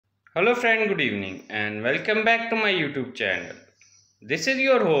Hello friend, good evening and welcome back to my YouTube channel. This is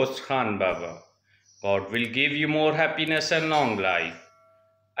your host Khan Baba. God will give you more happiness and long life.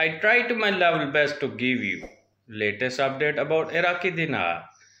 I try to my level best to give you latest update about Iraqi Dinar.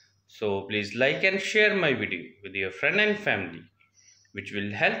 So please like and share my video with your friend and family, which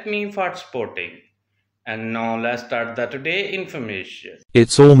will help me for supporting. And now let's start the today information.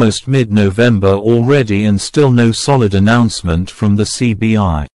 It's almost mid-November already and still no solid announcement from the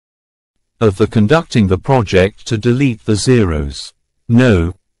CBI of the conducting the project to delete the zeros.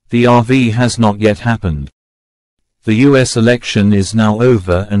 No, the RV has not yet happened. The US election is now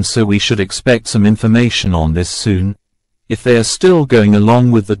over and so we should expect some information on this soon. If they are still going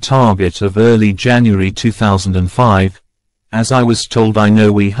along with the target of early January 2005, as I was told, I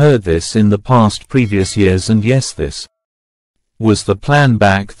know we heard this in the past previous years, and yes, this was the plan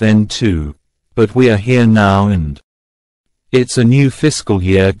back then too. But we are here now and it's a new fiscal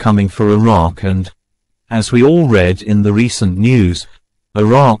year coming for Iraq, and as we all read in the recent news,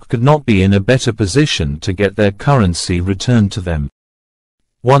 Iraq could not be in a better position to get their currency returned to them.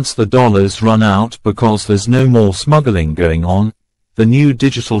 Once the dollars run out because there's no more smuggling going on, the new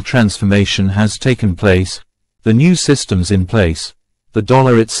digital transformation has taken place, the new systems in place, the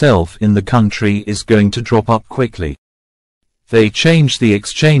dollar itself in the country is going to drop up quickly. They changed the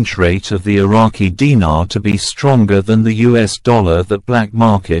exchange rate of the Iraqi dinar to be stronger than the US dollar. That black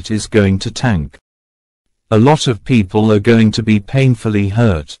market is going to tank. A lot of people are going to be painfully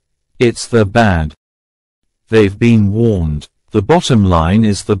hurt. It's the bad. They've been warned. The bottom line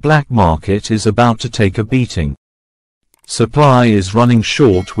is the black market is about to take a beating. Supply is running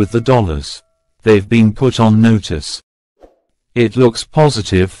short with the dollars. They've been put on notice. It looks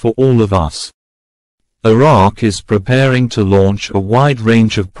positive for all of us. Iraq is preparing to launch a wide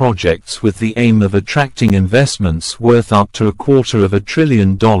range of projects with the aim of attracting investments worth up to $250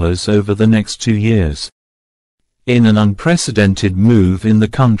 billion over the next 2 years. In an unprecedented move in the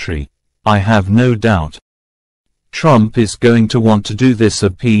country, I have no doubt. Trump is going to want to do this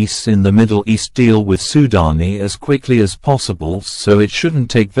a peace in the Middle East deal with Sudani as quickly as possible, so it shouldn't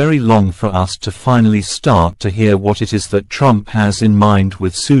take very long for us to finally start to hear what it is that Trump has in mind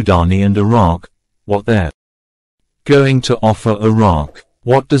with Sudani and Iraq. What they're going to offer Iraq.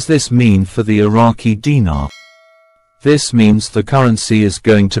 What does this mean for the Iraqi dinar? This means the currency is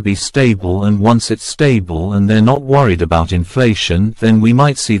going to be stable, and once it's stable and they're not worried about inflation, then we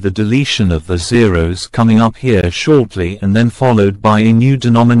might see the deletion of the zeros coming up here shortly, and then followed by a new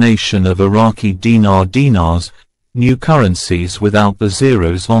denomination of Iraqi dinars, new currencies without the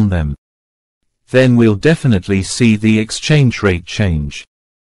zeros on them. Then we'll definitely see the exchange rate change.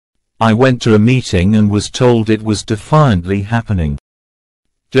 I went to a meeting and was told it was defiantly happening.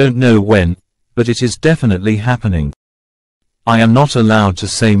 Don't know when, but it is definitely happening. I am not allowed to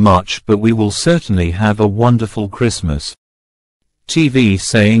say much, but we will certainly have a wonderful Christmas. TV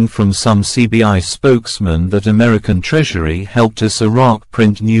saying from some CBI spokesman that American Treasury helped us Iraq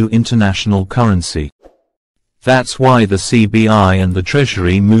print new international currency. That's why the CBI and the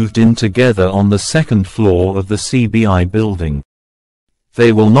Treasury moved in together on the second floor of the CBI building.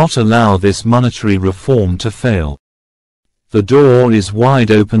 They will not allow this monetary reform to fail. The door is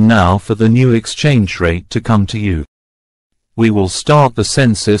wide open now for the new exchange rate to come to you. We will start the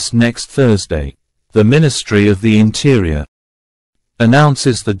census next Thursday. The Ministry of the Interior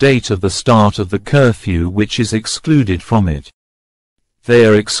announces the date of the start of the curfew, which is excluded from it. They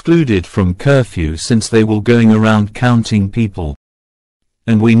are excluded from curfew since they will going around counting people.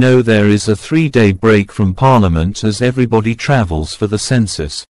 And we know there is a 3-day break from Parliament as everybody travels for the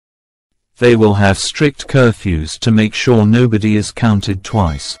census. They will have strict curfews to make sure nobody is counted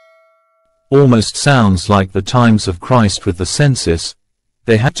twice. Almost sounds like the times of Christ with the census.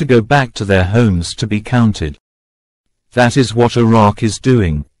 They had to go back to their homes to be counted. That is what Iraq is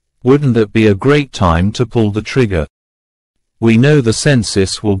doing. Wouldn't that be a great time to pull the trigger? We know the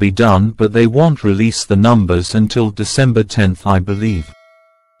census will be done, but they won't release the numbers until December 10th, I believe.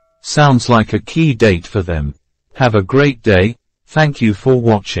 Sounds like a key date for them. Have a great day. Thank you for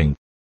watching.